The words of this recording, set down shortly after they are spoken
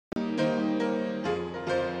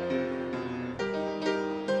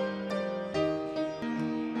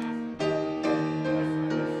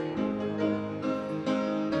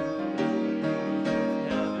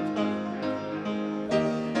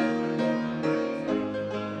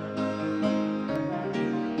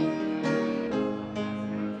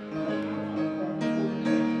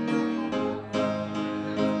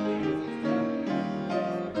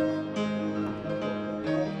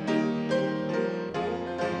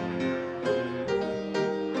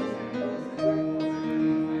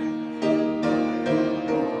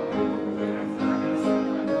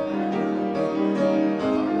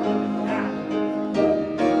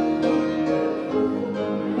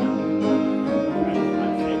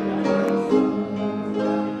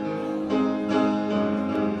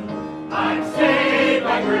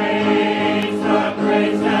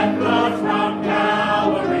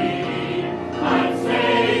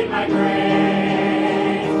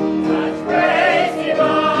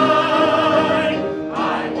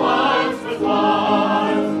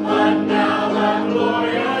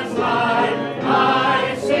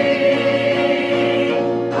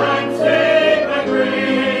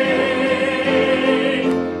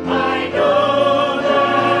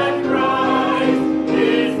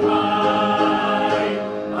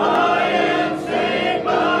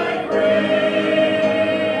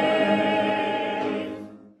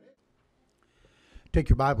Take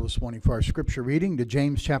your Bible this morning for our scripture reading to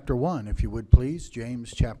James chapter 1, if you would please.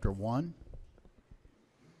 James chapter 1.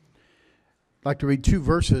 I'd like to read two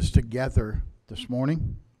verses together this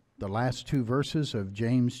morning. The last two verses of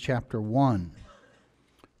James chapter 1,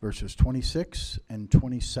 verses 26 and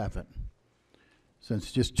 27.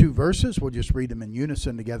 Since just two verses, we'll just read them in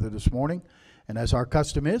unison together this morning. And as our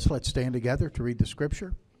custom is, let's stand together to read the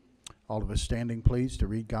scripture. All of us standing, please, to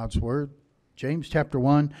read God's word. James chapter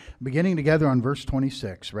 1, beginning together on verse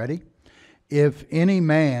 26. Ready? If any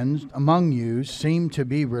man among you seem to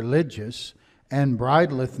be religious, and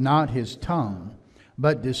bridleth not his tongue,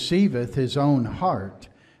 but deceiveth his own heart,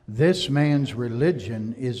 this man's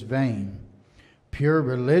religion is vain. Pure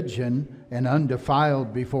religion and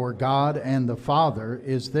undefiled before God and the Father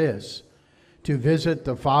is this, to visit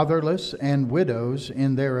the fatherless and widows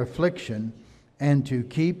in their affliction, and to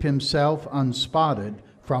keep himself unspotted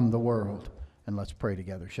from the world. And let's pray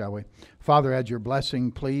together, shall we? Father, add your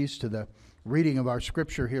blessing, please, to the reading of our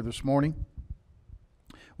scripture here this morning.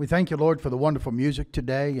 We thank you, Lord, for the wonderful music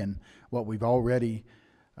today and what we've already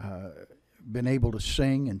been able to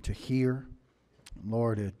sing and to hear.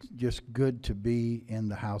 Lord, it's just good to be in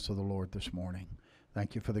the house of the Lord this morning.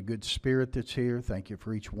 Thank you for the good spirit that's here. Thank you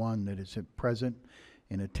for each one that is present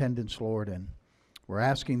in attendance, Lord. And we're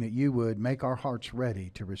asking that you would make our hearts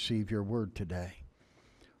ready to receive your word today.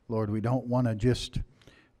 Lord, we don't want to just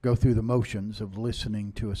go through the motions of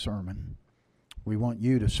listening to a sermon. We want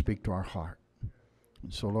you to speak to our heart.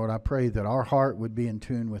 And so, Lord, I pray that our heart would be in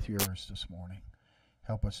tune with yours this morning.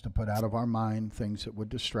 Help us to put out of our mind things that would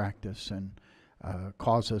distract us and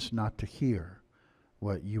cause us not to hear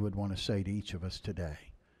what you would want to say to each of us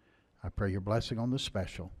today. I pray your blessing on the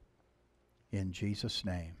special. In Jesus'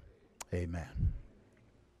 name, amen.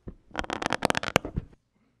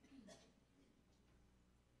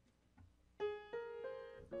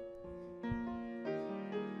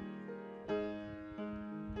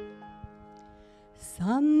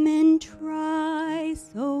 Some men try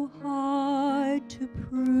so hard to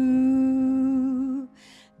prove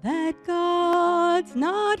that God's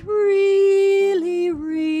not really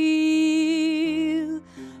real,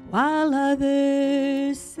 while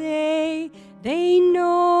others say they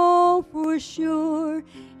know for sure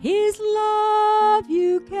His love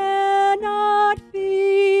you cannot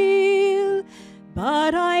feel.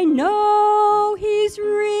 But I know He's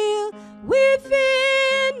real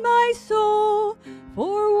within my soul,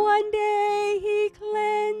 for one day He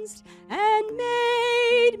cleansed and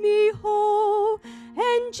made me whole,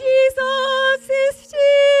 and Jesus is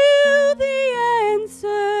still the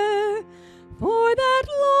answer for that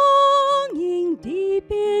longing deep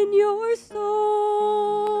in your soul.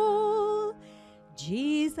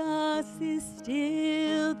 Jesus is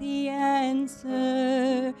still the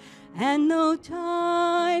answer, and though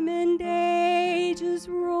time and ages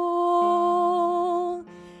roll,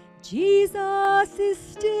 Jesus is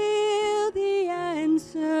still the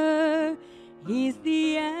answer. He's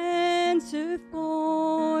the answer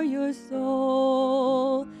for your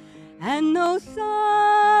soul. And though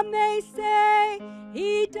some may say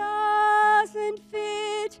He doesn't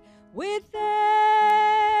fit with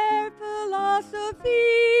their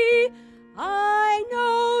philosophy, I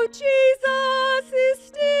know Jesus is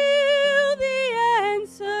still the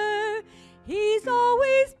answer. He's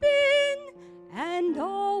always been and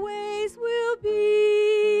always will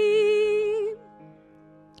be.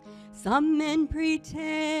 Some men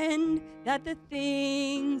pretend that the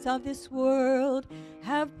things of this world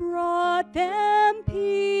have brought them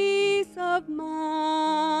peace of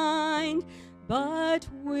mind, but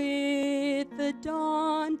with the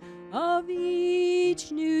dawn of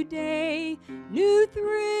each new day, new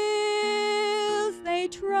thrills they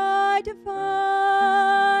try to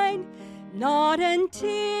find. Not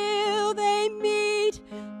until they meet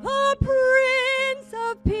the Prince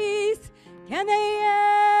of Peace can they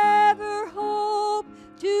ever hope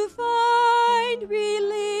to find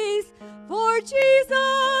release, for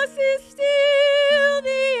Jesus is still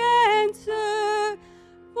the answer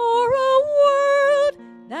for a world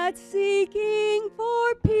that's seeking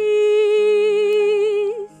for peace.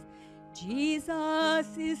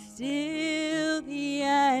 Jesus is still the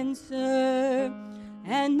answer,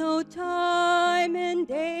 and though time and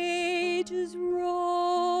ages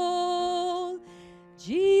roll,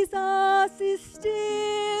 Jesus is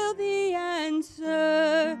still the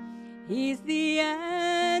answer. He's the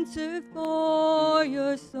answer for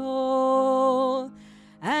your soul.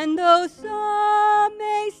 And though some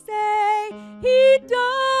may say He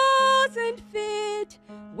doesn't fit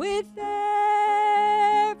with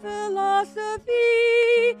their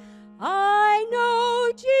philosophy, I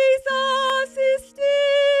know Jesus is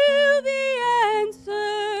still the answer.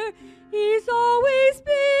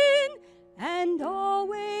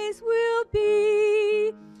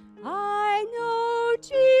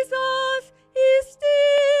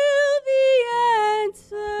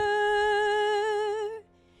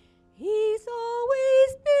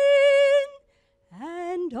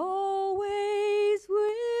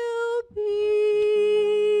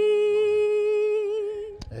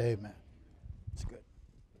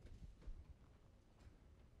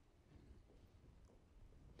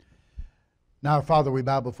 Now, Father, we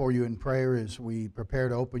bow before you in prayer as we prepare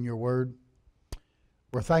to open your word.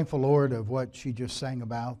 We're thankful, Lord, of what she just sang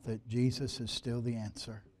about, that Jesus is still the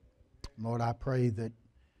answer. Lord, I pray that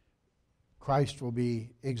Christ will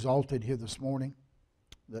be exalted here this morning,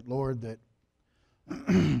 that, Lord, that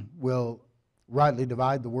will rightly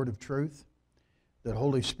divide the word of truth, that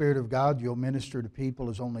Holy Spirit of God, you'll minister to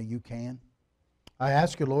people as only you can. I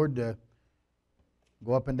ask you, Lord, to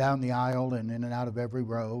go up and down the aisle and in and out of every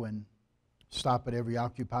row and stop at every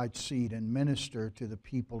occupied seat and minister to the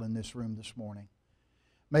people in this room this morning.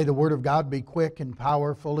 May the Word of God be quick and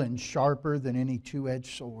powerful and sharper than any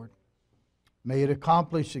two-edged sword. May it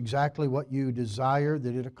accomplish exactly what you desire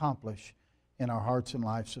that it accomplish in our hearts and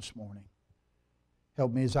lives this morning.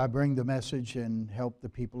 Help me as I bring the message and help the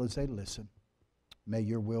people as they listen. May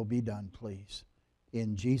your will be done, please.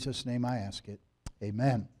 In Jesus' name I ask it.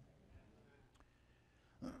 Amen.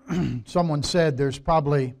 Someone said there's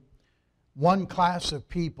probably one class of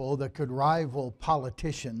people that could rival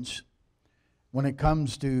politicians when it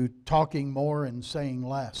comes to talking more and saying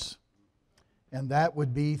less, and that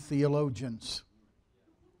would be theologians.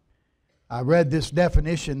 I read this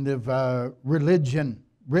definition of religion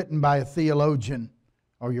written by a theologian.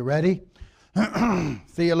 Are you ready?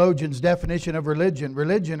 Theologian's definition of religion.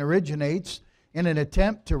 Religion originates in an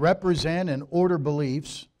attempt to represent and order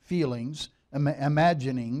beliefs, feelings,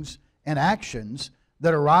 imaginings, and actions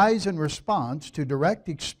that arise in response to direct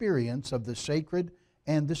experience of the sacred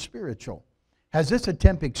and the spiritual. As this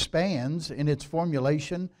attempt expands in its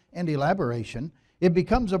formulation and elaboration, it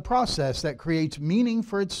becomes a process that creates meaning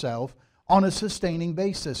for itself on a sustaining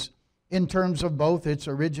basis in terms of both its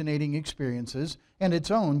originating experiences and its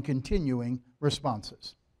own continuing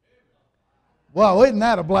responses. Well, isn't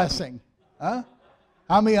that a blessing? Huh?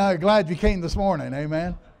 How many are glad you came this morning?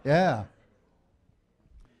 Amen? Yeah.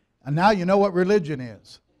 And now you know what religion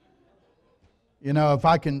is. You know, if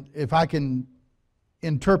I can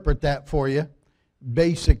interpret that for you,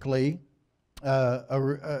 basically,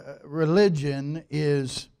 religion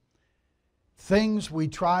is things we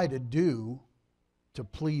try to do to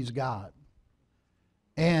please God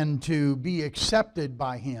and to be accepted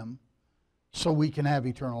by Him so we can have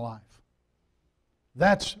eternal life.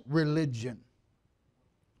 That's religion.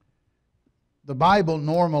 The Bible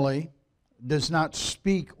normally does not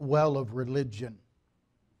speak well of religion.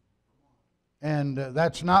 And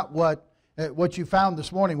that's not what you found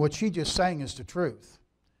this morning. What she just sang is the truth.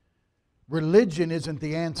 Religion isn't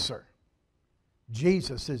the answer.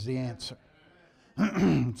 Jesus is the answer.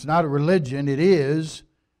 It's not a religion. It is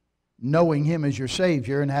knowing Him as your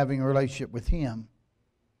Savior and having a relationship with Him.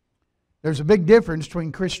 There's a big difference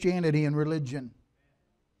between Christianity and religion.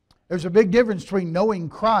 There's a big difference between knowing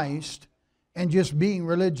Christ and just being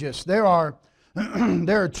religious. There are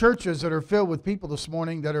churches that are filled with people this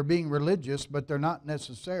morning that are being religious, but they're not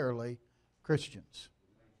necessarily Christians.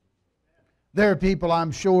 There are people,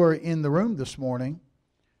 I'm sure, in the room this morning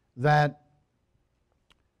that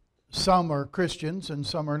some are Christians and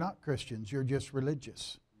some are not Christians. You're just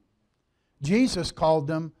religious. Jesus called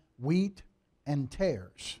them wheat and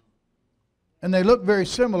tares. And they look very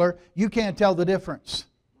similar. You can't tell the difference.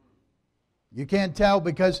 You can't tell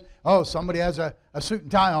because, oh, somebody has a suit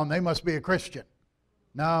and tie on, they must be a Christian.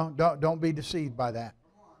 No, don't be deceived by that.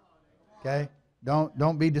 Okay?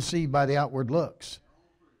 Don't be deceived by the outward looks.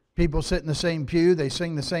 People sit in the same pew, they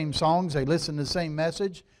sing the same songs, they listen to the same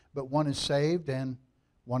message, but one is saved and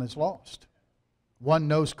one is lost. One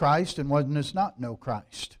knows Christ and one does not know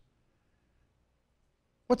Christ.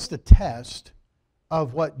 What's the test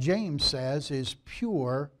of what James says is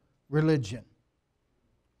pure religion?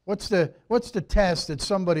 What's the test that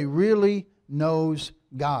somebody really knows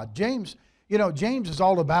God? James is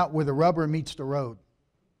all about where the rubber meets the road.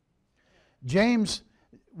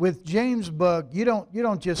 With James' book, you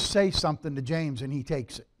don't just say something to James and he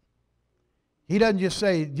takes it. He doesn't just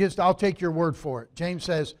say, I'll take your word for it. James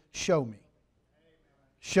says, show me.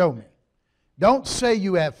 Show me. Don't say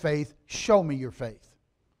you have faith, show me your faith.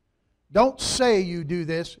 Don't say you do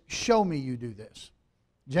this, show me you do this.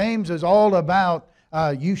 James is all about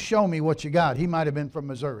you show me what you got. He might have been from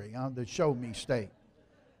Missouri, the show me state.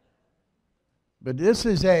 But this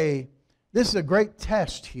is a great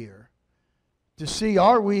test here to see,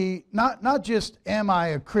 are we, not just am I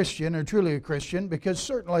a Christian or truly a Christian, because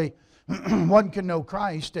certainly one can know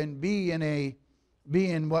Christ and be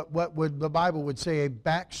in what would the Bible would say a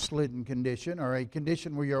backslidden condition, or a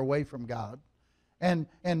condition where you're away from God. And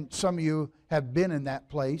some of you have been in that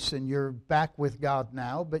place and you're back with God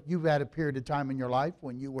now, but you've had a period of time in your life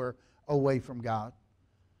when you were away from God.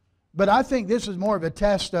 But I think this is more of a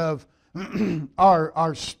test of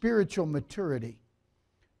our spiritual maturity.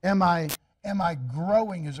 Am I Am I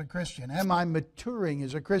growing as a Christian? Am I maturing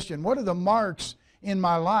as a Christian? What are the marks in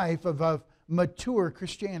my life of mature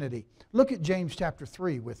Christianity? Look at James chapter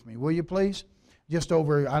 3 with me, will you please? Just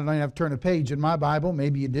over, I don't even have to turn a page in my Bible.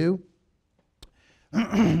 Maybe you do.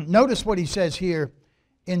 Notice what he says here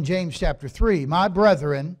in James chapter 3. My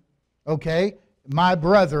brethren, okay, my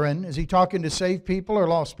brethren, is he talking to saved people or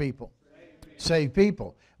lost people? Saved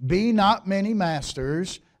people. Be not many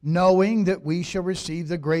masters, knowing that we shall receive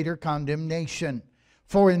the greater condemnation.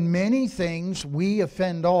 For in many things we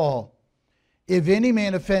offend all. If any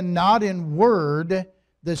man offend not in word,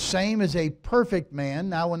 the same as a perfect man.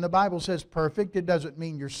 Now when the Bible says perfect, it doesn't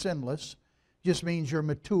mean you're sinless. It just means you're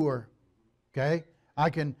mature. Okay?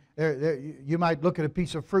 You might look at a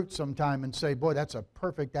piece of fruit sometime and say, boy, that's a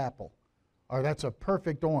perfect apple. Or that's a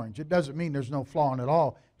perfect orange. It doesn't mean there's no flaw in it at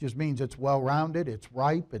all. It just means it's well-rounded, it's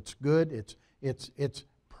ripe, it's good, it's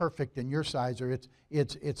perfect in your size, or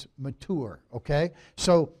it's mature. Okay?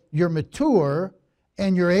 So you're mature,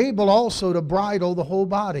 and you're able also to bridle the whole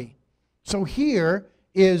body. So here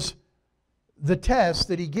is the test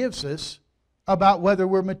that he gives us about whether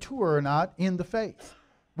we're mature or not in the faith.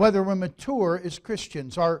 Whether we're mature as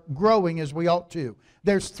Christians, are growing as we ought to.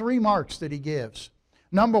 There's 3 marks that he gives.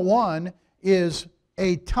 Number 1 is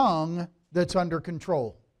a tongue that's under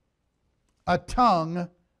control. A tongue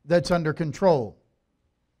that's under control.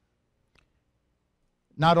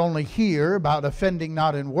 Not only here about offending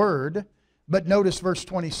not in word, but notice verse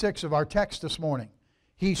 26 of our text this morning.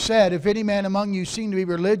 He said, if any man among you seem to be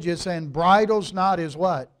religious and bridles not his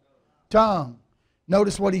what? Tongue.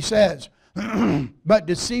 Notice what he says. But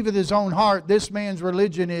deceiveth his own heart, this man's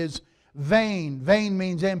religion is vain. Vain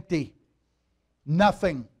means empty.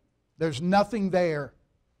 Nothing. There's nothing there.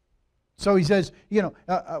 So he says, we had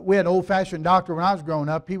an old-fashioned doctor when I was growing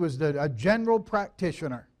up. He was a general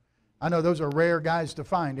practitioner. I know those are rare guys to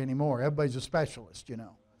find anymore. Everybody's a specialist,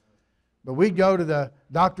 But we'd go to the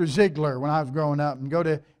Dr. Ziegler when I was growing up and go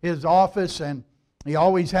to his office, and he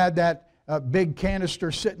always had that big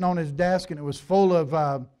canister sitting on his desk, and it was full of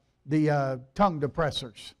the tongue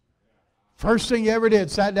depressors. First thing he ever did,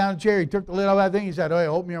 sat down in a chair, he took the lid off that thing, he said, hey,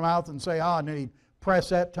 open your mouth and say, and then he'd press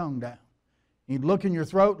that tongue down. He'd look in your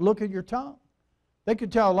throat, look at your tongue. They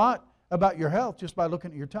could tell a lot about your health just by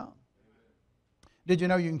looking at your tongue. Did you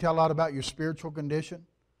know you can tell a lot about your spiritual condition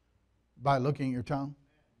by looking at your tongue?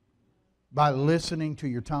 By listening to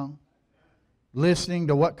your tongue? Listening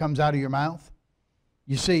to what comes out of your mouth?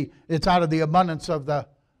 You see, it's out of the abundance of the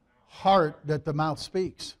heart that the mouth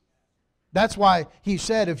speaks. That's why he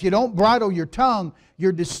said, if you don't bridle your tongue,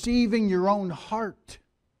 you're deceiving your own heart.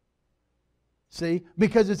 See?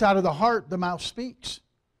 Because it's out of the heart the mouth speaks.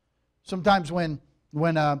 Sometimes when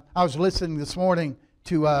I was listening this morning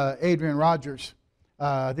to Adrian Rogers,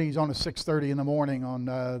 I think he's on at 6:30 in the morning on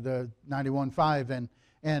the 91.5,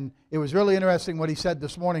 and it was really interesting what he said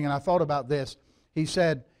this morning, and I thought about this. He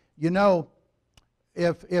said, if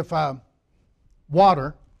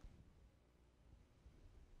water,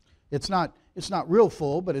 it's not real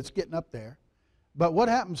full, but it's getting up there. But what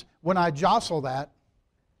happens when I jostle that?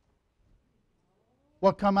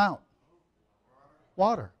 What come out?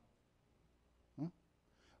 Water.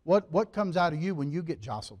 What comes out of you when you get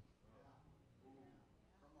jostled?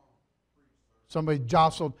 Somebody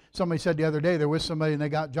said the other day they're with somebody and they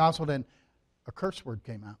got jostled and a curse word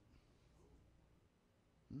came out.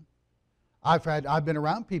 I've been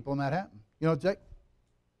around people and that happened. It's like,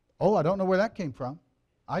 I don't know where that came from.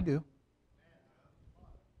 I do.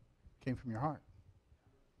 Came from your heart.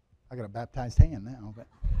 I got a baptized hand now, but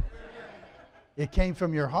it came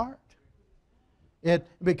from your heart.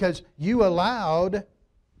 Because you allowed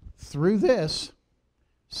through this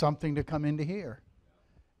something to come into here.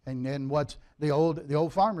 And then what's the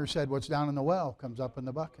old farmer said, what's down in the well comes up in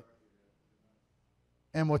the bucket.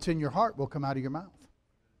 And what's in your heart will come out of your mouth.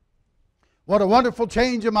 What a wonderful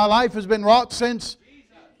change in my life has been wrought since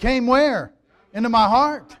came where? Into my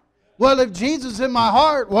heart. Well, if Jesus is in my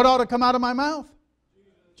heart, what ought to come out of my mouth?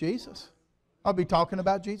 Jesus. I'll be talking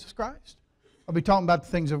about Jesus Christ. I'll be talking about the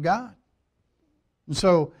things of God. And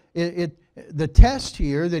so the test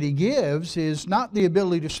here that he gives is not the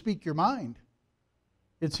ability to speak your mind.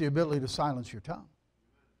 It's the ability to silence your tongue.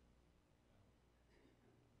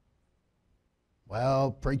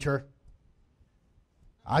 Well, preacher,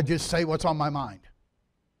 I just say what's on my mind.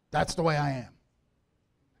 That's the way I am.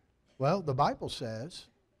 Well, the Bible says,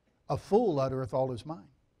 a fool uttereth all his mind.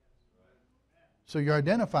 So you're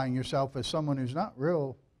identifying yourself as someone who's not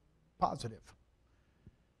real positive.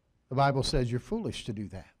 The Bible says you're foolish to do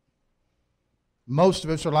that. Most of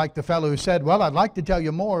us are like the fellow who said, well, I'd like to tell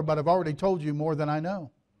you more, but I've already told you more than I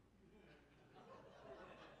know.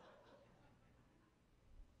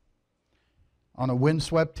 On a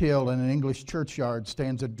windswept hill in an English churchyard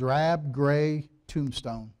stands a drab gray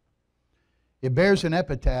tombstone. It bears an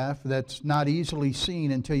epitaph that's not easily seen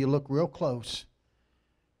until you look real close.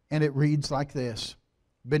 And it reads like this: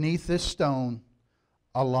 "Beneath this stone,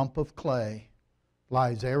 a lump of clay,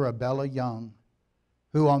 lies Arabella Young,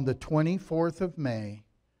 who on the 24th of May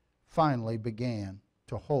finally began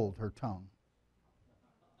to hold her tongue."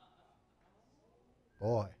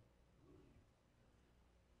 Boy.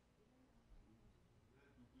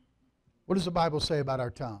 What does the Bible say about our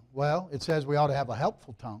tongue? Well, it says we ought to have a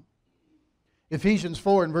helpful tongue. Ephesians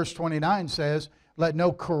 4 and verse 29 says, "Let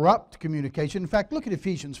no corrupt communication." In fact, look at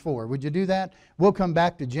Ephesians 4. Would you do that? We'll come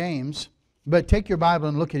back to James. But take your Bible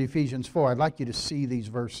and look at Ephesians 4. I'd like you to see these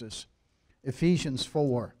verses. Ephesians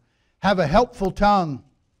 4. Have a helpful tongue.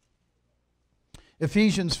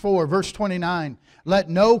 Ephesians 4, verse 29. "Let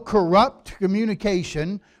no corrupt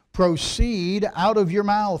communication proceed out of your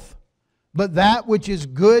mouth, but that which is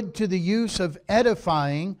good to the use of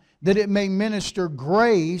edifying, that it may minister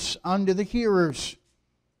grace unto the hearers."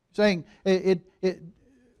 Saying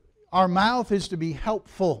our mouth is to be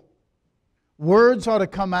helpful. Words ought to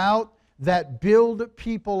come out that build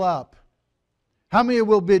people up. How many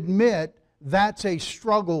will admit that's a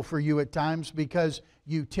struggle for you at times because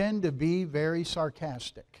you tend to be very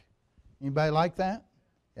sarcastic? Anybody like that?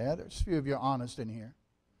 Yeah, there's a few of you honest in here.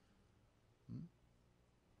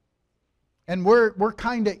 And we're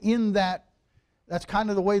kind of in that. That's kind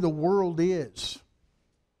of the way the world is.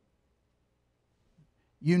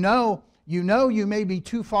 You know you may be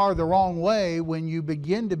too far the wrong way when you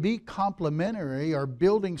begin to be complimentary or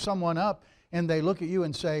building someone up and they look at you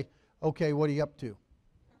and say, "Okay, what are you up to?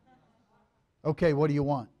 Okay, what do you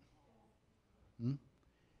want?"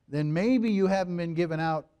 Then maybe you haven't been given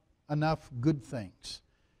out enough good things.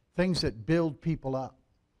 Things that build people up.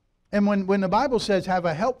 And when the Bible says have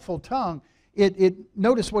a helpful tongue,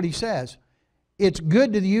 notice what he says. It's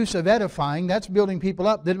good to the use of edifying, that's building people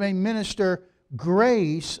up, that it may minister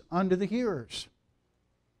grace unto the hearers.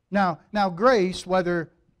 Now grace,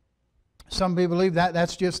 whether some people believe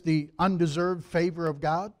that's just the undeserved favor of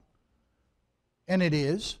God, and it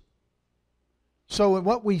is. So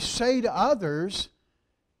what we say to others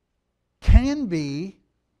can be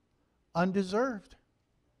undeserved,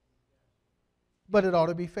 but it ought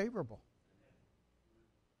to be favorable.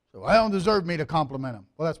 So I don't deserve me to compliment them.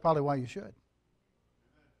 Well, that's probably why you should.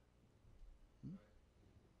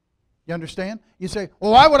 You understand? You say,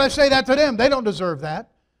 "Well, why would I say that to them? They don't deserve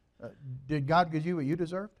that." Did God give you what you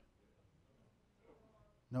deserved?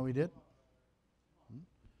 No, He didn't.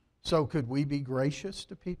 So could we be gracious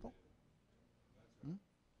to people?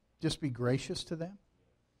 Just be gracious to them?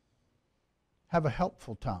 Have a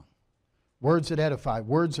helpful tongue. Words that edify,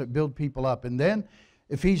 words that build people up. And then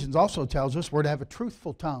Ephesians also tells us we're to have a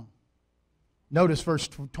truthful tongue. Notice verse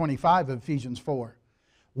 25 of Ephesians 4.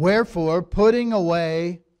 "Wherefore, putting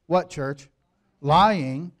away," what, church?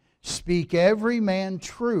 "Lying, speak every man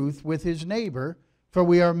truth with his neighbor, for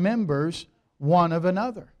we are members one of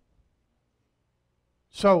another."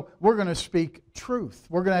 So we're going to speak truth.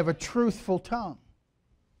 We're going to have a truthful tongue.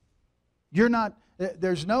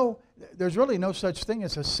 There's really no such thing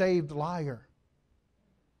as a saved liar.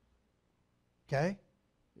 Okay?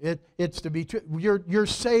 It's to be true. You're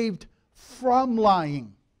saved from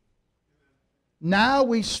lying. Now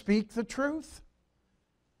we speak the truth.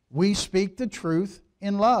 We speak the truth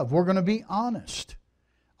in love. We're going to be honest.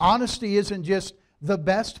 Honesty isn't just the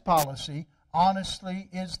best policy. Honesty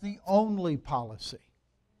is the only policy.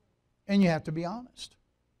 And you have to be honest.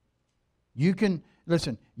 You can,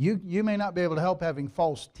 listen, you may not be able to help having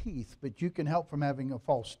false teeth, but you can help from having a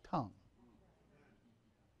false tongue.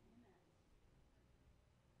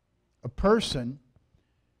 A person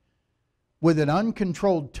with an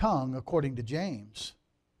uncontrolled tongue, according to James,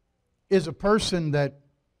 is a person that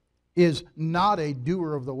is not a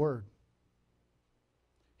doer of the word.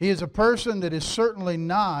 He is a person that is certainly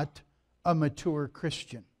not a mature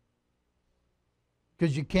Christian.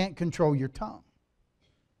 Because you can't control your tongue.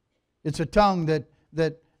 It's a tongue that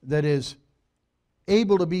is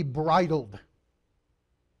able to be bridled.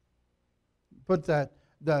 Put that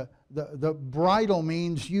the bridle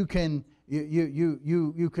means you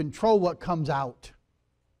control what comes out.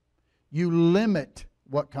 You limit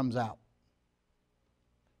what comes out.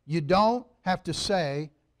 You don't have to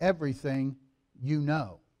say everything you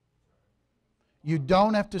know. You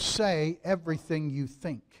don't have to say everything you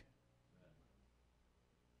think.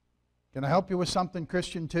 Can I help you with something,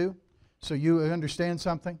 Christian, too? So you understand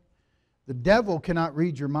something? The devil cannot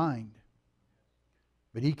read your mind,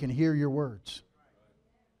 but he can hear your words.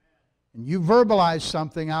 And you verbalize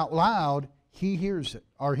something out loud, he hears it,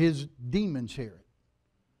 or his demons hear it.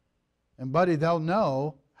 And buddy, they'll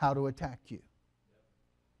know how to attack you.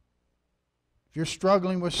 If you're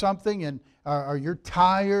struggling with something and or you're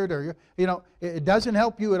tired, or it doesn't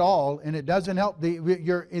help you at all, and it doesn't help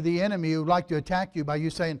the enemy who would like to attack you by you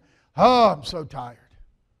saying, "Oh, I'm so tired.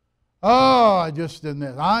 Oh, I just did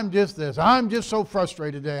this. I'm just this. I'm just so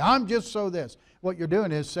frustrated today. I'm just so this." What you're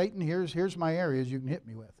doing is, Satan, here's my areas you can hit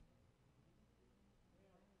me with.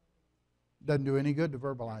 Doesn't do any good to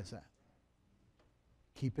verbalize that.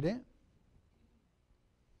 Keep it in.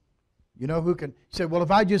 You know who can say, "Well, if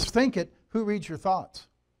I just think it," who reads your thoughts?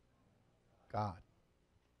 God.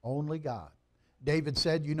 Only God. David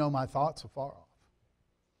said, "You know my thoughts afar off."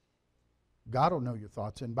 God will know your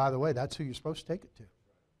thoughts. And by the way, that's who you're supposed to take it to.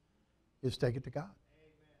 Is take it to God.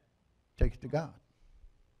 Take it to God.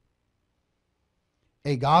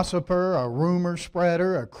 A gossiper, a rumor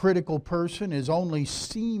spreader, a critical person is only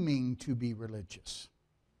seeming to be religious.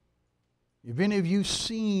 If any of you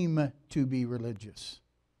seem to be religious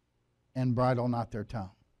and bridle not their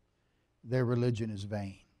tongue, their religion is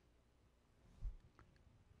vain.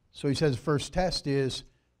 So he says the first test is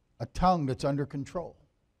a tongue that's under control.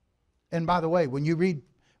 And by the way, when you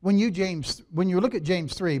look at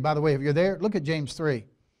James 3, by the way, if you're there, look at James 3.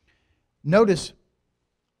 Notice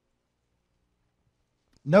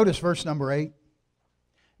verse number 8.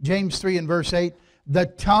 James 3 and verse 8. The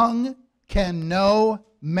tongue can no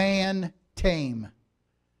man tame.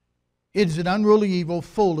 It is an unruly evil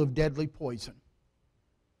full of deadly poison.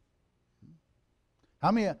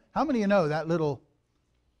 How many of you know that little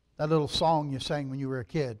song you sang when you were a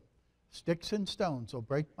kid? Sticks and stones will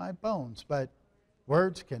break my bones, but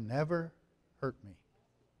words can never hurt me.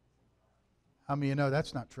 How many of you know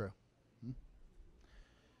that's not true?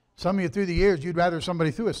 Some of you through the years, you'd rather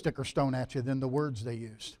somebody threw a stick or stone at you than the words they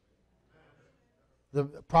used. The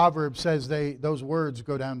proverb says those words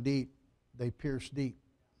go down deep. They pierce deep.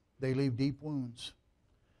 They leave deep wounds.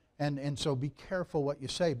 And so be careful what you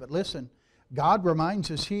say. But listen, God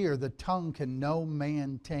reminds us here, the tongue can no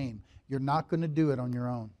man tame. You're not going to do it on your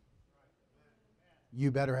own.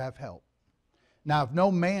 You better have help. Now, if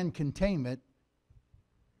no man can tame it,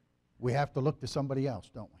 we have to look to somebody else,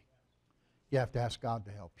 don't we? You have to ask God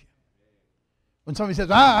to help you. When somebody says,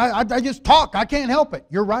 I just talk, I can't help it.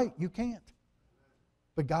 You're right, you can't.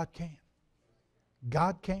 But God can.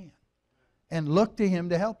 God can. And look to Him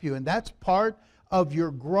to help you. And that's part of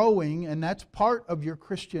your growing, and that's part of your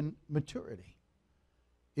Christian maturity,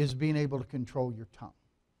 is being able to control your tongue.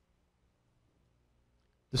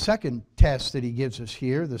 The second test that he gives us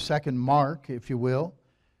here, the second mark, if you will,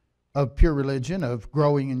 of pure religion, of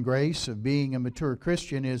growing in grace, of being a mature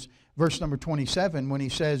Christian, is verse number 27 when he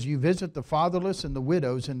says, "You visit the fatherless and the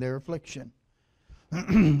widows in their affliction."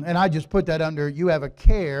 And I just put that under, you have a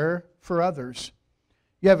care for others.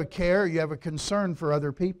 You have a care, you have a concern for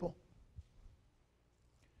other people.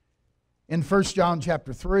 In 1 John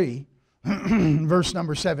chapter 3, verse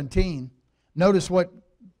number 17, notice what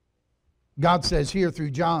God says here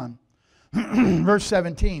through John. Verse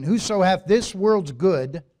 17, "Whoso hath this world's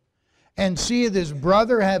good, and seeth his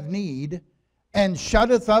brother have need, and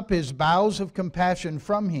shutteth up his bowels of compassion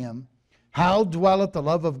from him, how dwelleth the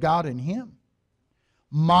love of God in him?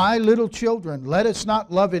 My little children, let us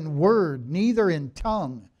not love in word, neither in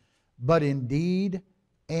tongue, but in deed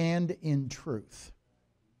and in truth."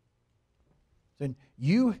 Then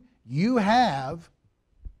you have,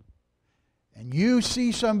 and you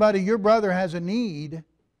see somebody, your brother has a need,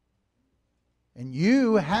 and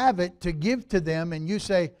you have it to give to them, and you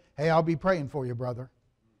say, "Hey, I'll be praying for you, brother."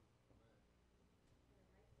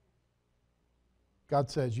 God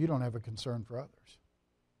says you don't have a concern for others.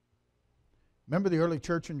 Remember the early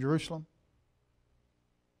church in Jerusalem?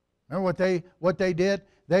 Remember what they did?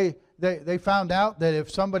 They found out that if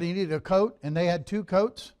somebody needed a coat and they had two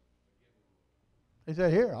coats, they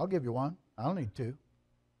said, "Here, I'll give you one. I don't need two."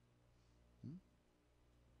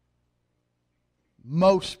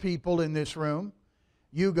 Most people in this room,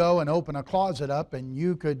 you go and open a closet up and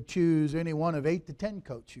you could choose any one of 8 to 10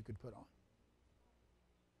 coats you could put on.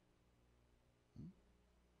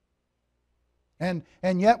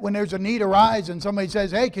 And yet when there's a need arise and somebody says,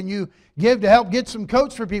 "Hey, can you give to help get some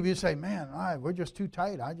coats for people?" You say, "Man, we're just too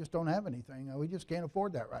tight. I just don't have anything. We just can't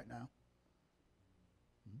afford that right now."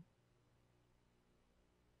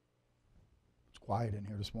 It's quiet in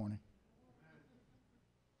here this morning.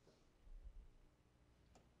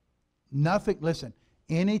 Listen,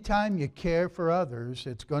 anytime you care for others,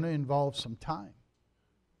 it's going to involve some time.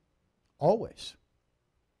 Always.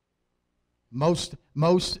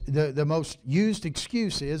 The most used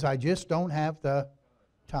excuse is, "I just don't have the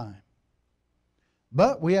time."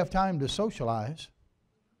 But we have time to socialize.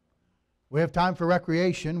 We have time for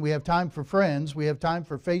recreation. We have time for friends. We have time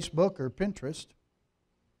for Facebook or Pinterest.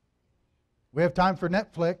 We have time for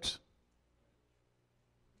Netflix.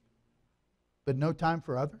 But no time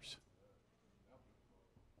for others.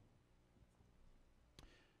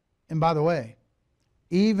 And by the way,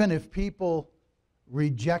 even if people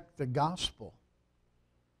reject the gospel,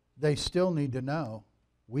 they still need to know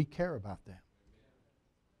we care about them.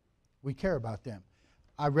 We care about them.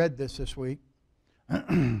 I read this week.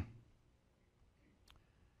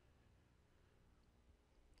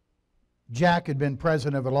 Jack had been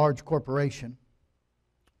president of a large corporation.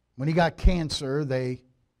 When he got cancer, they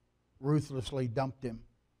ruthlessly dumped him.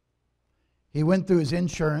 He went through his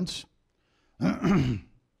insurance,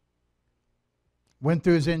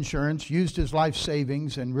 used his life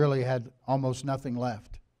savings, and really had almost nothing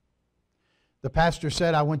left. The pastor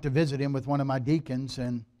said, I went to visit him with one of my deacons,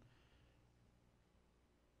 and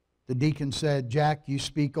the deacon said, Jack, you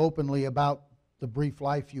speak openly about the brief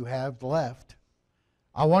life you have left.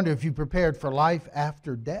 I wonder if you prepared for life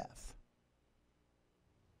after death.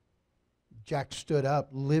 Jack stood up,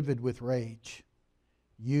 livid with rage.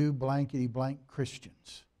 You blankety blank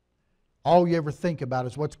Christians. All you ever think about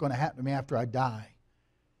is what's going to happen to me after I die.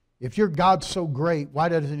 If your God's so great, why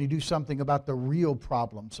doesn't He do something about the real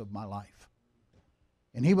problems of my life?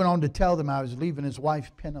 And he went on to tell them I was leaving his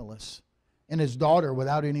wife penniless and his daughter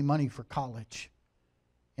without any money for college.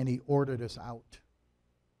 And he ordered us out.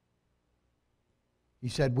 He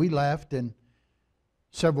said, we left, and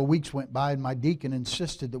several weeks went by, and my deacon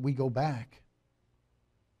insisted that we go back.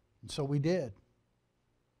 And so we did.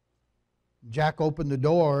 Jack opened the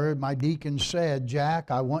door, and my deacon said,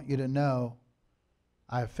 Jack, I want you to know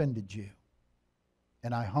I offended you,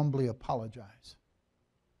 and I humbly apologize.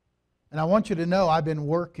 And I want you to know I've been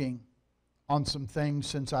working on some things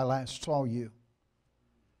since I last saw you.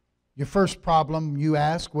 Your first problem you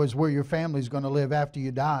asked was where your family's going to live after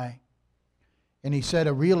you die. And he said,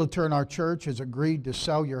 a realtor in our church has agreed to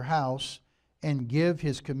sell your house and give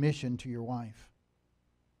his commission to your wife.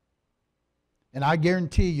 And I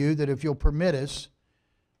guarantee you that if you'll permit us,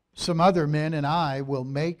 some other men and I will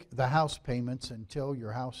make the house payments until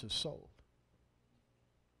your house is sold.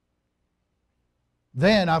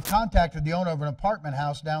 Then I've contacted the owner of an apartment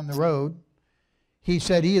house down the road. He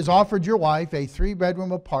said he has offered your wife a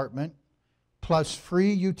 3-bedroom apartment plus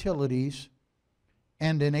free utilities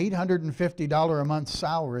and an $850 a month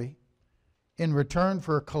salary in return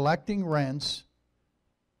for collecting rents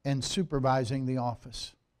and supervising the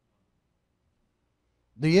office.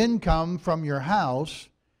 The income from your house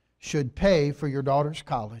should pay for your daughter's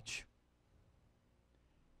college.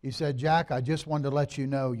 He said, Jack, I just wanted to let you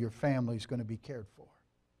know your family's going to be cared for.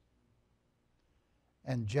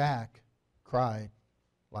 And Jack cried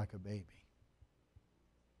like a baby.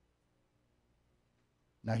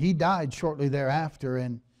 Now, he died shortly thereafter,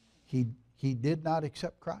 and he did not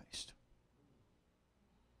accept Christ.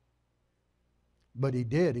 But he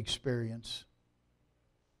did experience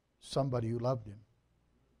somebody who loved him,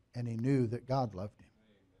 and he knew that God loved him.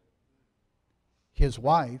 His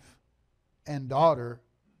wife and daughter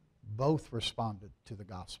both responded to the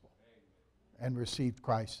gospel and received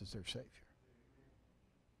Christ as their Savior.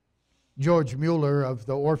 George Mueller of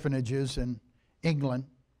the orphanages in England,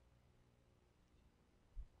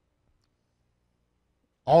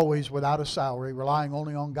 always without a salary, relying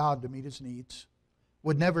only on God to meet his needs,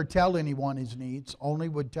 would never tell anyone his needs, only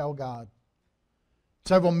would tell God.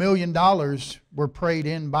 Several $1 million were prayed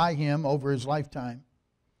in by him over his lifetime.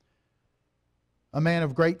 A man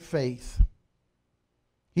of great faith.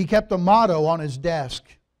 He kept a motto on his desk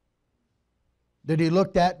that he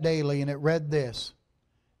looked at daily, and it read this: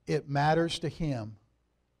 it matters to him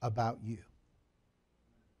about you.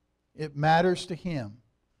 It matters to him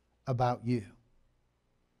about you.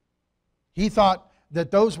 He thought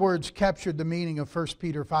that those words captured the meaning of 1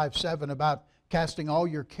 Peter 5:7 about casting all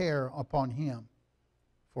your care upon him,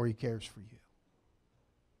 for he cares for you.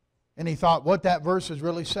 And he thought what that verse is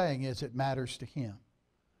really saying is it matters to him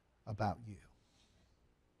about you.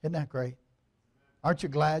 Isn't that great? Aren't you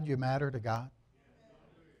glad you matter to God?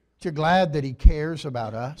 Aren't you glad that He cares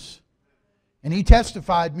about us? And he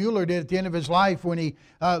testified, Mueller did at the end of his life when he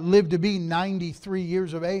lived to be 93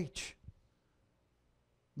 years of age,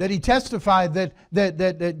 that he testified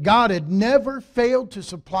that God had never failed to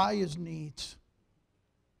supply his needs.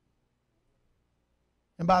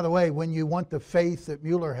 And by the way, when you want the faith that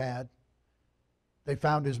Mueller had, they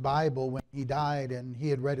found his Bible when he died, and he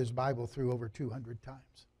had read his Bible through over 200 times.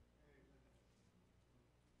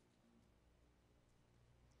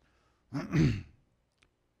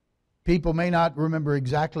 People may not remember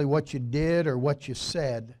exactly what you did or what you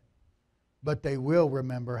said, but they will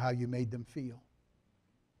remember how you made them feel.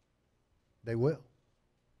 They will.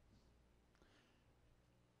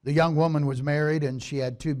 The young woman was married and she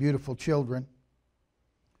had 2 beautiful children.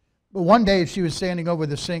 But one day as she was standing over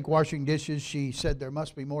the sink washing dishes, she said, there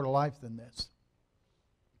must be more to life than this.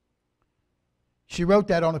 She wrote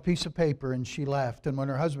that on a piece of paper and she left. And when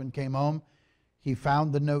her husband came home, he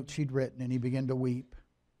found the note she'd written and he began to weep.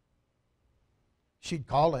 She'd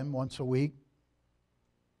call him once a week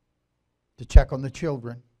to check on the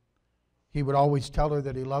children. He would always tell her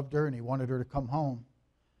that he loved her and he wanted her to come home.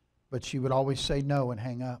 But she would always say no and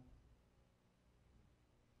hang up.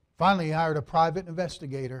 Finally, he hired a private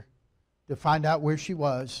investigator to find out where she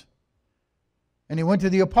was. And he went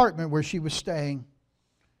to the apartment where she was staying,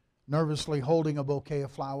 nervously holding a bouquet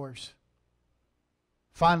of flowers.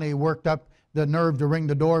 Finally, he worked up the nerve to ring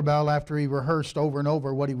the doorbell after he rehearsed over and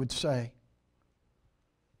over what he would say.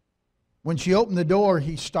 When she opened the door,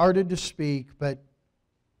 he started to speak, but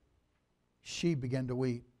she began to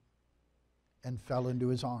weep and fell into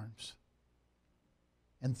his arms.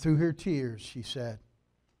 And through her tears, she said,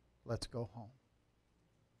 let's go home.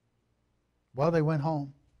 Well, they went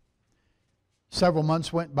home. Several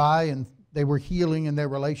months went by and they were healing in their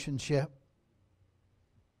relationship.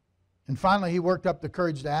 And finally, he worked up the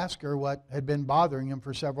courage to ask her what had been bothering him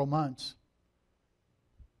for several months.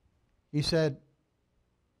 He said,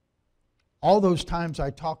 all those times I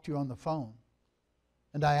talked to you on the phone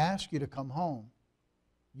and I asked you to come home,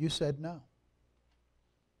 you said no.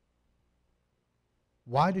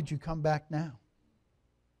 Why did you come back now?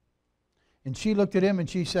 And she looked at him and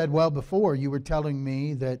she said, well, before you were telling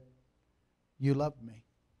me that you loved me.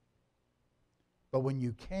 But when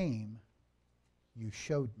you came, you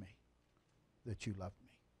showed me that you loved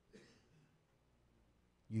me.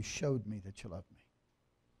 You showed me that you loved me.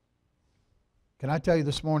 Can I tell you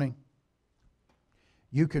this morning,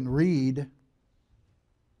 you can read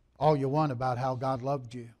all you want about how God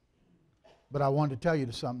loved you. But I want to tell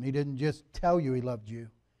you something. He didn't just tell you He loved you.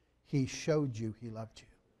 He showed you He loved you.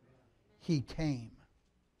 He came.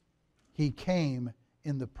 He came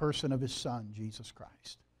in the person of His Son, Jesus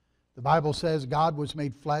Christ. The Bible says God was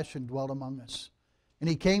made flesh and dwelt among us. And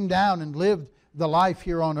He came down and lived the life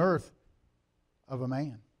here on earth of a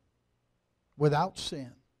man without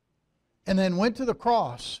sin. And then went to the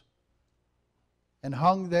cross and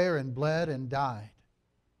hung there and bled and died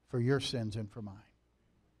for your sins and for mine.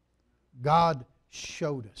 God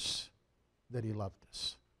showed us that He loved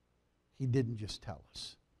us. He didn't just tell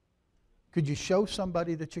us. Could you show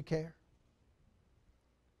somebody that you care?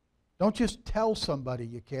 Don't just tell somebody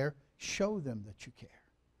you care. Show them that you care.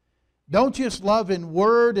 Don't just love in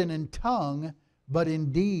word and in tongue, but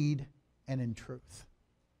in deed and in truth.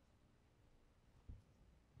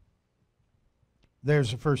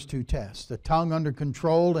 There's the first 2 tests. The tongue under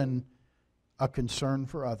control and a concern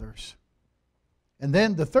for others. And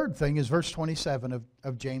then the third thing is verse 27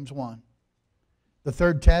 of James 1. The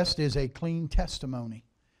third test is a clean testimony.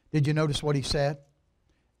 Did you notice what he said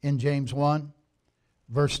in James 1,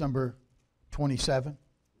 verse number 27?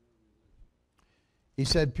 He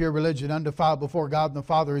said, pure religion, undefiled before God and the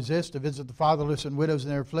Father is this, to visit the fatherless and widows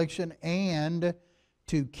in their affliction, and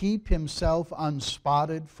to keep himself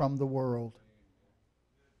unspotted from the world.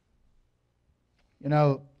 You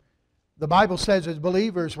know, the Bible says as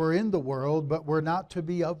believers we're in the world, but we're not to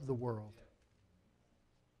be of the world.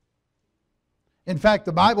 In fact,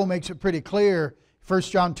 the Bible makes it pretty clear, 1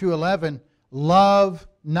 John 2:11, love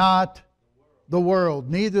not the world,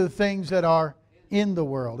 neither the things that are in the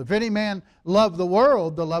world. If any man love the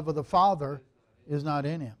world, the love of the Father is not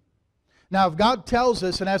in him. Now, if God tells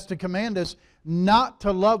us and has to command us not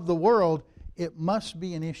to love the world, it must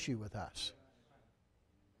be an issue with us.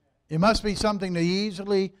 It must be something that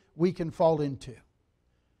easily we can fall into.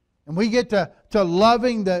 And we get to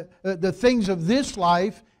loving the things of this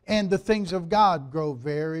life, and the things of God grow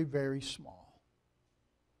very, very small.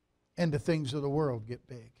 And the things of the world get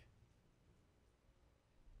big.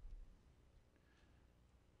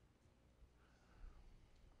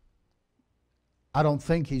 I don't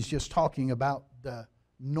think he's just talking about the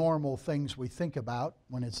normal things we think about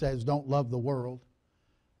when it says don't love the world.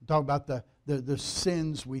 I'm talking about the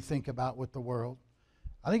sins we think about with the world.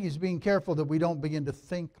 I think he's being careful that we don't begin to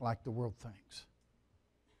think like the world thinks.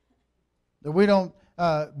 That we don't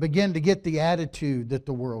begin to get the attitude that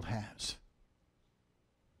the world has.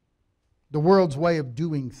 The world's way of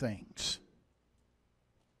doing things.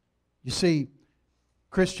 You see,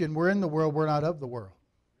 Christian, we're in the world, we're not of the world.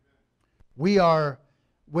 We are,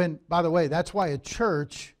 by the way, that's why a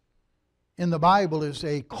church in the Bible is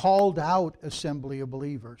a called out assembly of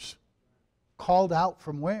believers. called out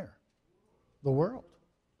from where? The world.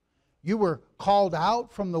 You were called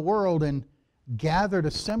out from the world and gathered,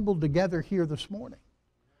 assembled together here this morning.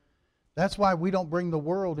 That's why we don't bring the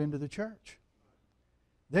world into the church.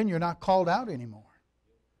 Then you're not called out anymore.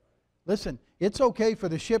 Listen, it's okay for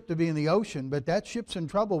the ship to be in the ocean, but that ship's in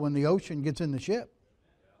trouble when the ocean gets in the ship.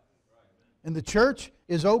 And the church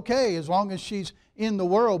is okay as long as she's in the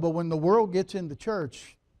world, but when the world gets in the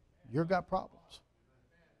church, you've got problems.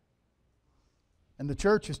 And the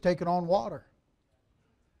church is taking on water.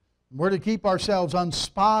 We're to keep ourselves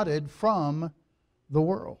unspotted from the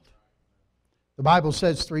world. The Bible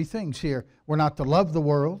says three things here. We're not to love the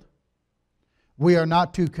world. We are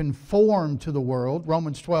not to conform to the world.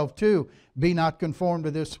 Romans 12:2, be not conformed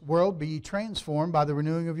to this world, be ye transformed by the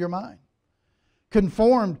renewing of your mind.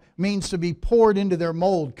 Conformed means to be poured into their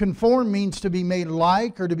mold. Conform means to be made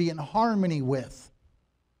like or to be in harmony with.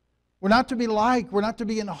 We're not to be like, we're not to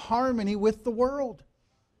be in harmony with the world.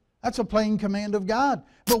 That's a plain command of God.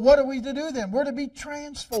 But what are we to do then? We're to be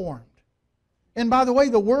transformed. And by the way,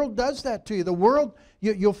 the world does that to you. The world,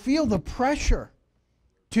 you'll feel the pressure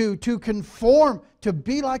to conform, to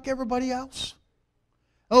be like everybody else.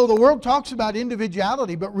 Oh, the world talks about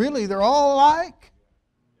individuality, but really they're all alike.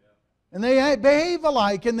 And they behave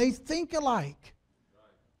alike and they think alike.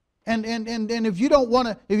 And if you don't want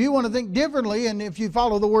to, if you want to think differently, and if you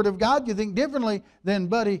follow the Word of God, you think differently, then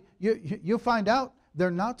buddy, you'll find out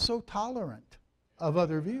they're not so tolerant of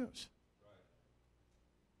other views.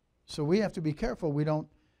 So we have to be careful we don't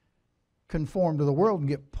conform to the world and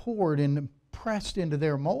get poured and pressed into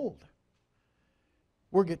their mold.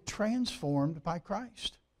 We get transformed by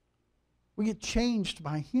Christ. We get changed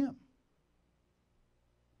by Him.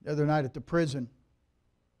 The other night at the prison,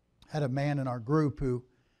 I had a man in our group who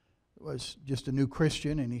was just a new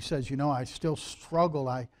Christian, and he says, you know, I still struggle.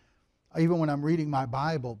 Even when I'm reading my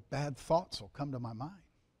Bible, bad thoughts will come to my mind.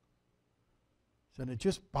 And it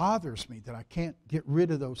just bothers me that I can't get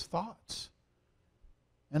rid of those thoughts.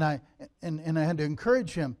 And I had to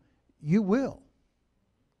encourage him, you will.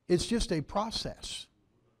 It's just a process.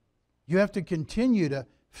 You have to continue to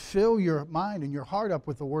fill your mind and your heart up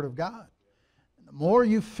with the Word of God. And the more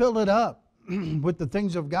you fill it up with the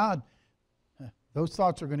things of God, those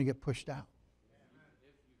thoughts are going to get pushed out.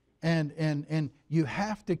 And you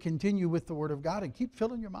have to continue with the Word of God and keep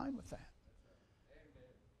filling your mind with that.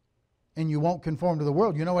 And you won't conform to the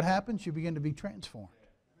world. You know what happens? You begin to be transformed.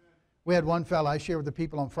 We had one fellow I shared with the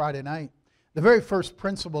people on Friday night. The very first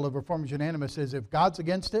principle of Reformers Unanimous is if God's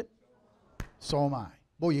against it, so am I.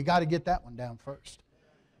 Boy, you got to get that one down first.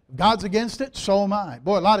 If God's against it, so am I.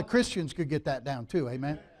 Boy, a lot of Christians could get that down too.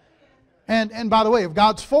 Amen. And by the way, if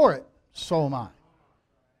God's for it, so am I.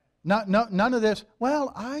 None of this,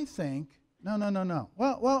 well, I think, no.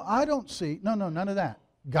 Well, I don't see. No, none of that.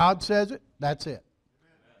 God says it, that's it.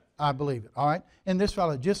 I believe it, all right? And this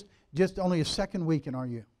fellow, just only his second week in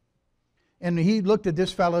RU. And he looked at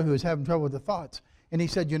this fellow who was having trouble with the thoughts, and he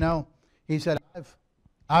said, you know,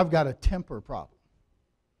 I've got a temper problem.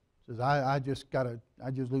 He says, I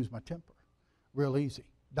just lose my temper real easy.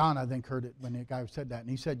 Don, I think, heard it when the guy said that. And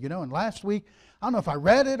he said, you know, and last week, I don't know if I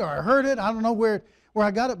read it or I heard it. I don't know where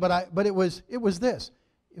I got it, but it was this.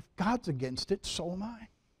 If God's against it, so am I.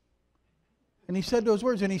 And he said those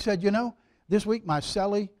words, and he said, you know, this week my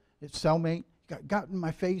cellmate got in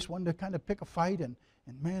my face, wanted to kind of pick a fight, and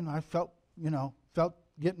man, I felt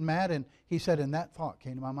getting mad. And he said, and that thought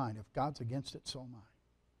came to my mind, if God's against it, so am I.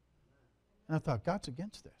 And I thought, God's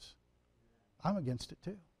against this. I'm against it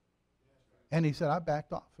too. And he said, I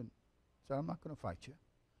backed off and said, I'm not going to fight you.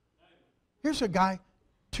 Here's a guy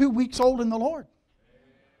 2 weeks old in the Lord.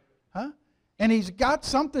 Huh? And he's got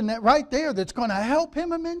something that right there that's going to help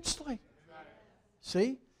him immensely.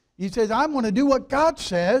 See? He says, I'm going to do what God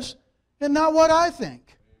says and not what I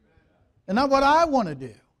think. And not what I want to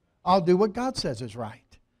do. I'll do what God says is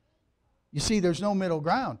right. You see, there's no middle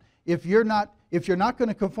ground. If you're not going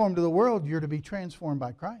to conform to the world, you're to be transformed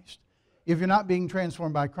by Christ. If you're not being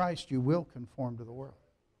transformed by Christ, you will conform to the world.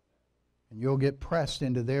 And you'll get pressed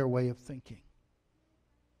into their way of thinking.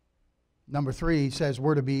 Number 3, he says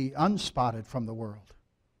we're to be unspotted from the world.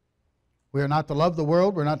 We are not to love the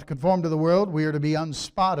world. We're not to conform to the world. We are to be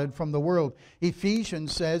unspotted from the world.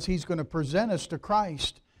 Ephesians says He's going to present us to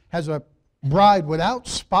Christ as a bride without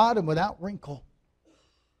spot and without wrinkle.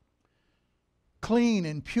 Clean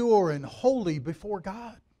and pure and holy before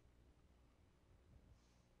God.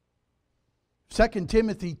 2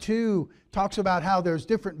 Timothy 2 talks about how there's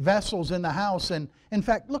different vessels in the house. And in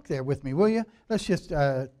fact, look there with me, will you? Let's just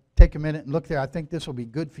take a minute and look there. I think this will be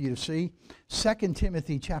good for you to see. 2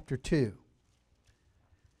 Timothy chapter 2.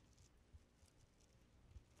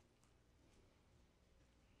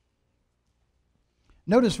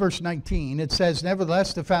 Notice verse 19. It says,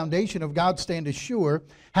 "Nevertheless, the foundation of God standeth sure,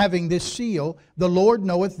 having this seal, the Lord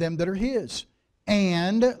knoweth them that are His.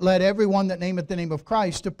 And let everyone that nameth the name of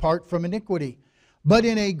Christ depart from iniquity. But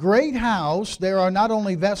in a great house there are not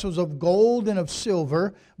only vessels of gold and of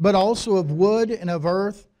silver, but also of wood and of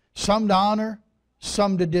earth, some to honor,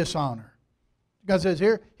 some to dishonor." God says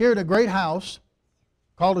here in a great house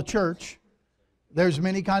called a church, there's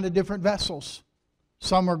many kind of different vessels.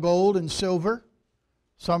 Some are gold and silver.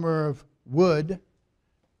 Some are of wood.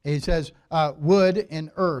 He says wood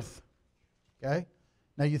and earth. Okay?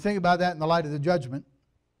 Now you think about that in the light of the judgment.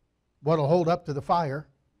 What will hold up to the fire.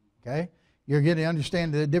 Okay? You're getting to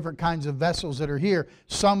understand the different kinds of vessels that are here.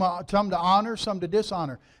 Some to honor, some to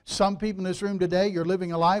dishonor. Some people in this room today, you're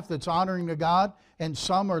living a life that's honoring to God, and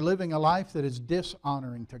some are living a life that is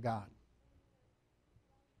dishonoring to God.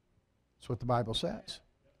 That's what the Bible says.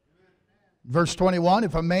 Verse 21,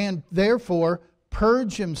 "If a man therefore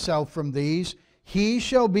purge himself from these, he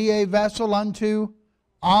shall be a vessel unto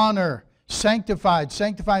honor, sanctified."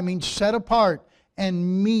 Sanctified means set apart,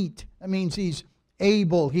 and meet. That means he's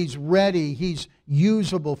able, he's ready, he's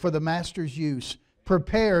usable for the master's use,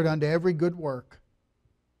 prepared unto every good work.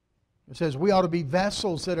 It says we ought to be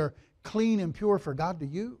vessels that are clean and pure for God to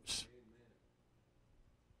use.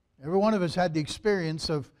 Every one of us had the experience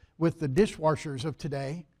of, with the dishwashers of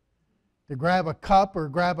today, to grab a cup or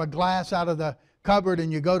grab a glass out of the cupboard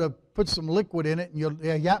and you go to put some liquid in it and you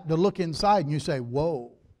happen to look inside and you say,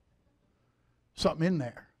 whoa, something in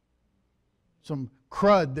there. Some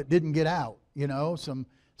crud that didn't get out, you know, some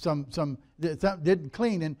that didn't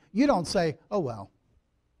clean. And you don't say, oh well.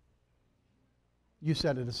 You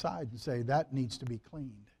set it aside and say, that needs to be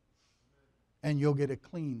cleaned. And you'll get a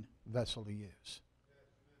clean vessel to use.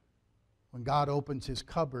 When God opens His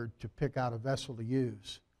cupboard to pick out a vessel to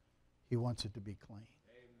use, He wants it to be clean.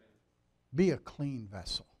 Amen. Be a clean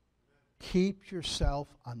vessel. Keep yourself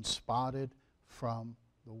unspotted from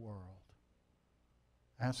the world.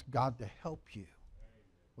 Ask God to help you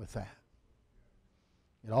with that.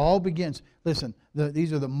 It all begins. Listen,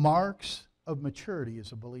 these are the marks of maturity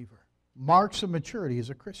as a believer. Marks of maturity as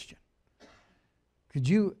a Christian. Could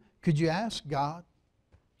you ask God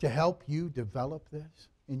to help you develop this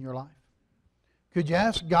in your life? Could you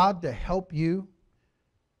ask God to help you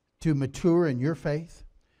to mature in your faith?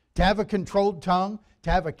 To have a controlled tongue,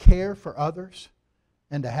 to have a care for others,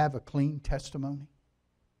 and to have a clean testimony?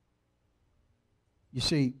 You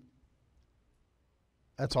see,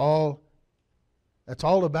 that's all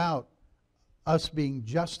about us being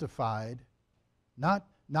justified, not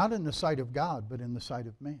in the sight of God, but in the sight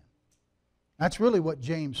of man. That's really what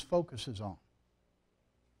James focuses on.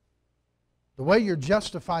 The way you're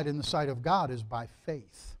justified in the sight of God is by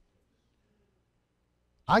faith.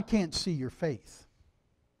 I can't see your faith.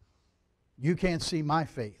 You can't see my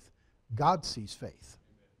faith. God sees faith.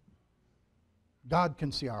 God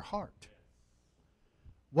can see our heart.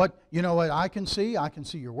 You know what I can see? I can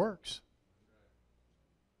see your works.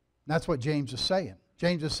 That's what James is saying.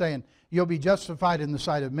 James is saying, you'll be justified in the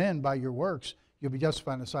sight of men by your works. You'll be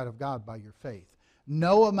justified in the sight of God by your faith.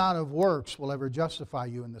 No amount of works will ever justify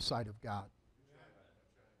you in the sight of God.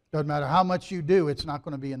 Doesn't matter how much you do, it's not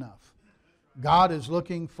going to be enough. God is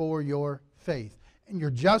looking for your faith. And you're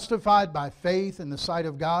justified by faith in the sight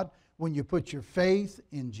of God when you put your faith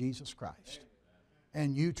in Jesus Christ.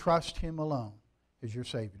 And you trust Him alone as your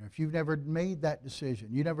Savior. If you've never made that decision,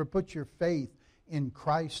 you never put your faith in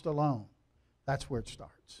Christ alone, that's where it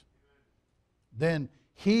starts. Then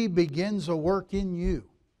He begins a work in you,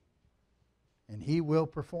 and He will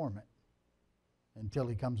perform it until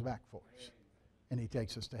He comes back for us and He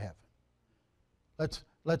takes us to heaven.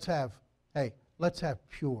 Let's have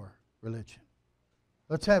pure religion.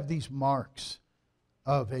 Let's have these marks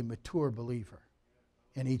of a mature believer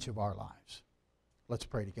in each of our lives. Let's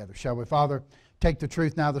pray together, shall we? Father, take the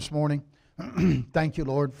truth now this morning. Thank you,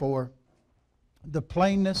 Lord, for the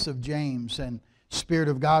plainness of James, and Spirit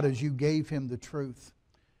of God, as you gave him the truth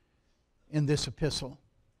in this epistle.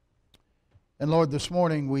 And Lord, this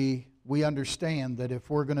morning we understand that if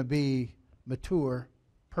we're going to be mature,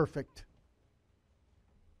 perfect,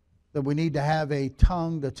 that we need to have a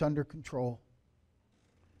tongue that's under control.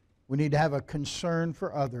 We need to have a concern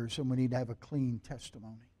for others, and we need to have a clean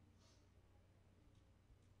testimony.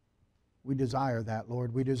 We desire that,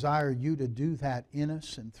 Lord. We desire you to do that in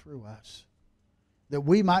us and through us, that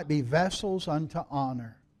we might be vessels unto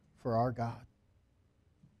honor for our God.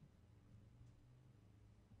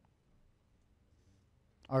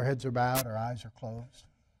 Our heads are bowed, our eyes are closed.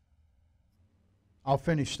 I'll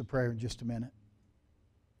finish the prayer in just a minute.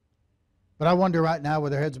 But I wonder right now,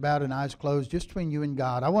 with their heads bowed and eyes closed, just between you and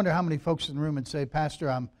God, I wonder how many folks in the room would say,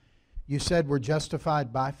 Pastor, you said we're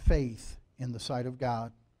justified by faith in the sight of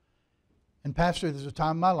God. And Pastor, there's a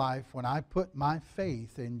time in my life when I put my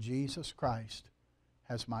faith in Jesus Christ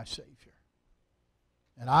as my Savior.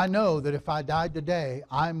 And I know that if I died today,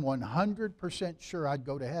 I'm 100% sure I'd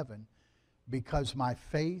go to heaven because my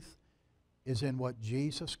faith is in what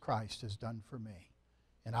Jesus Christ has done for me.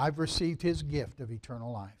 And I've received His gift of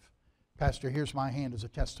eternal life. Pastor, here's my hand as a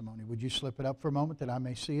testimony. Would you slip it up for a moment that I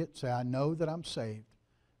may see it? Say, I know that I'm saved.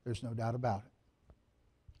 There's no doubt about it.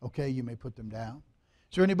 Okay, you may put them down.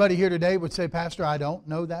 Is there anybody here today would say, Pastor, I don't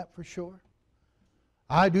know that for sure?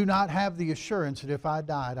 I do not have the assurance that if I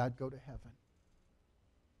died, I'd go to heaven.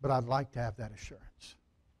 But I'd like to have that assurance.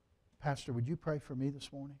 Pastor, would you pray for me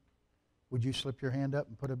this morning? Would you slip your hand up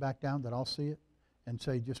and put it back down that I'll see it? And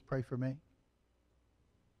say, just pray for me?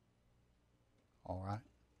 All right.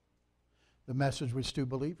 The message was to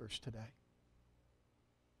believers today.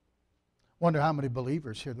 Wonder how many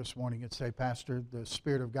believers here this morning would say, Pastor, the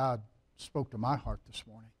Spirit of God spoke to my heart this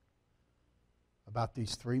morning about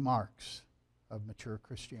these 3 marks of mature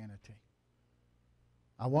Christianity.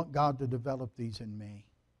 I want God to develop these in me.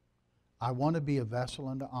 I want to be a vessel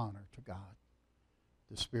unto honor to God.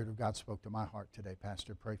 The Spirit of God spoke to my heart today.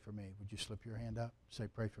 Pastor, pray for me. Would you slip your hand up? Say,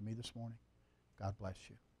 pray for me this morning. God bless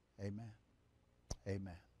you. Amen.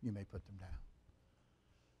 Amen. You may put them down.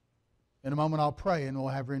 In a moment I'll pray and we'll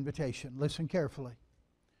have your invitation. Listen carefully.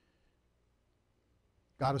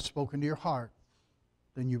 God has spoken to your heart.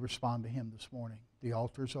 Then you respond to Him this morning. The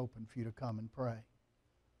altar is open for you to come and pray.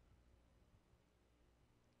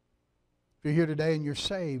 If you're here today and you're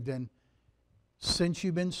saved, and since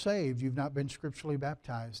you've been saved, you've not been scripturally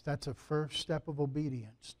baptized, that's a first step of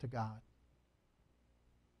obedience to God,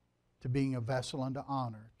 to being a vessel unto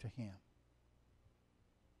honor to Him.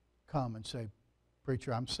 Come and say,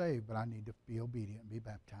 Preacher, I'm saved, but I need to be obedient and be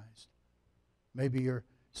baptized. Maybe you're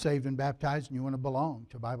saved and baptized and you want to belong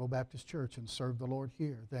to Bible Baptist Church and serve the Lord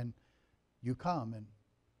here. Then you come and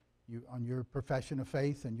you, on your profession of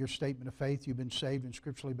faith and your statement of faith, you've been saved and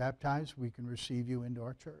scripturally baptized, we can receive you into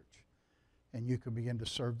our church. And you can begin to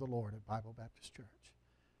serve the Lord at Bible Baptist Church.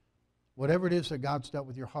 Whatever it is that God's dealt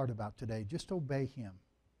with your heart about today, just obey Him.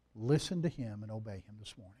 Listen to Him and obey Him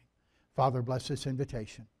this morning. Father, bless this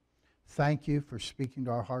invitation. Thank you for speaking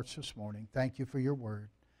to our hearts this morning. Thank you for your word.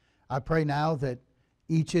 I pray now that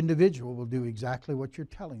each individual will do exactly what you're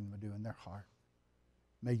telling them to do in their heart.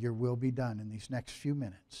 May your will be done in these next few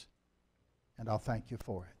minutes. And I'll thank you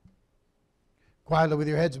for it. Quietly with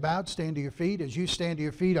your heads bowed, stand to your feet. As you stand to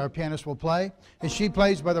your feet, our pianist will play. As she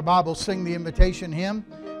plays, Brother Bob will sing the invitation hymn.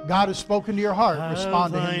 God has spoken to your heart.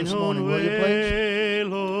 Respond to Him this morning, will you please?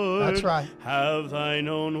 Lord, that's right. Have thine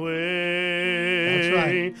own way. That's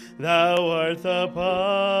right. Thou art the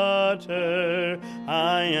potter,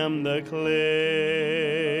 I am the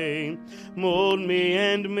clay. Mold me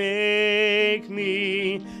and make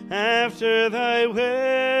me after thy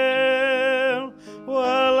will,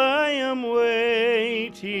 while I am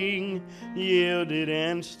waiting, yielded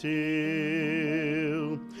and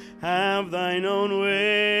still. Have thine own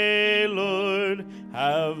way, Lord,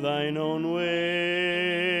 have thine own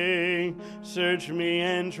way. Search me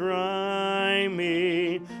and try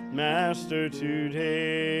me, Master,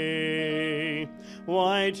 today.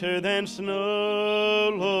 Whiter than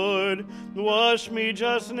snow, Lord, wash me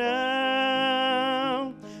just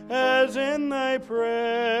now, as in thy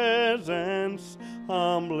presence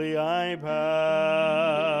humbly I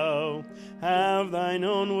bow. Have thine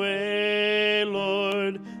own way,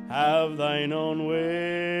 Lord, have thine own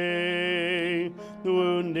way.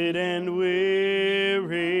 Wounded and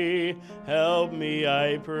weary, help me,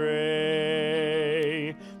 I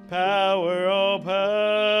pray. Power, all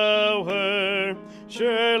power,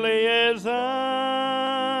 surely is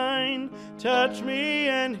thine. Touch me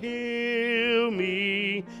and heal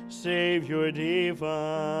me, Savior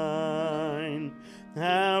divine.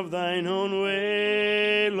 Have thine own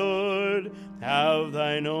way, Lord, have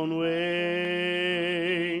thine own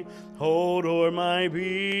way. Hold o'er my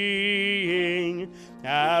being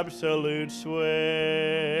absolute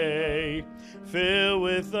sway. Fill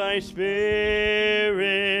with thy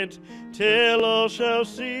Spirit till all shall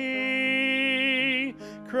see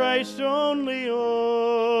Christ only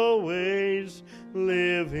always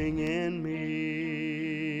living in me.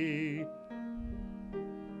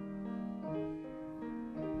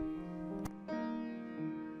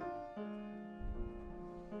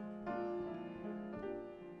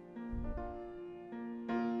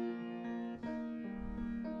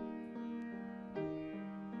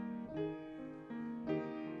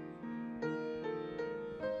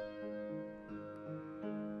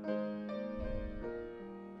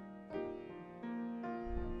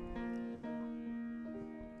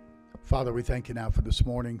 Father, we thank you now for this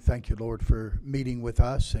morning. Thank you, Lord, for meeting with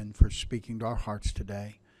us and for speaking to our hearts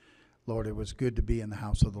today. Lord, it was good to be in the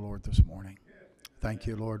house of the Lord this morning. Thank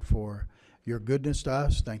you, Lord, for your goodness to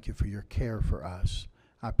us. Thank you for your care for us.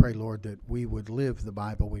 I pray, Lord, that we would live the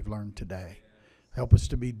Bible we've learned today. Help us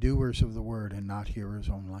to be doers of the word and not hearers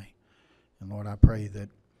only. And Lord, I pray that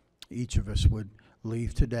each of us would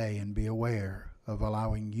leave today and be aware of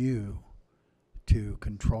allowing you to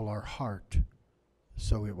control our heart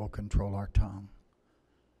so it will control our tongue.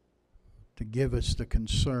 To give us the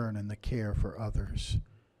concern and the care for others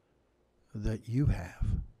that you have,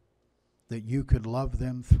 that you could love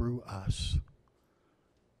them through us,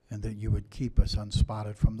 and that you would keep us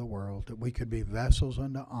unspotted from the world, that we could be vessels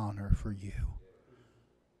unto honor for you.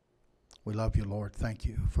 We love you, Lord. Thank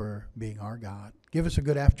you for being our God. Give us a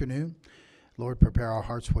good afternoon. Lord, prepare our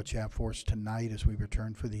hearts what you have for us tonight as we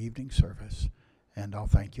return for the evening service. And I'll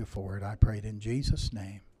thank you for it. I pray it in Jesus'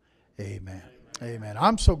 name. Amen. Amen.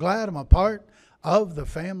 I'm so glad I'm a part of the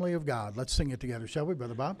family of God. Let's sing it together, shall we,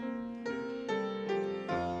 Brother Bob?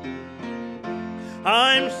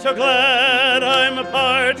 I'm so glad I'm a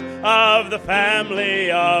part of the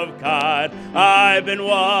family of God. I've been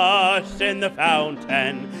washed in the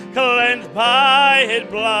fountain, cleansed by his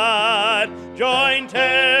blood. Join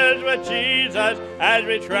tears with Jesus as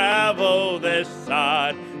we travel this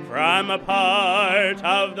sod. For I'm a part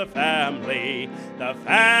of the family of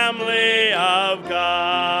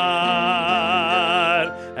God.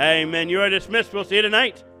 Amen. You are dismissed. We'll see you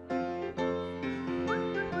tonight.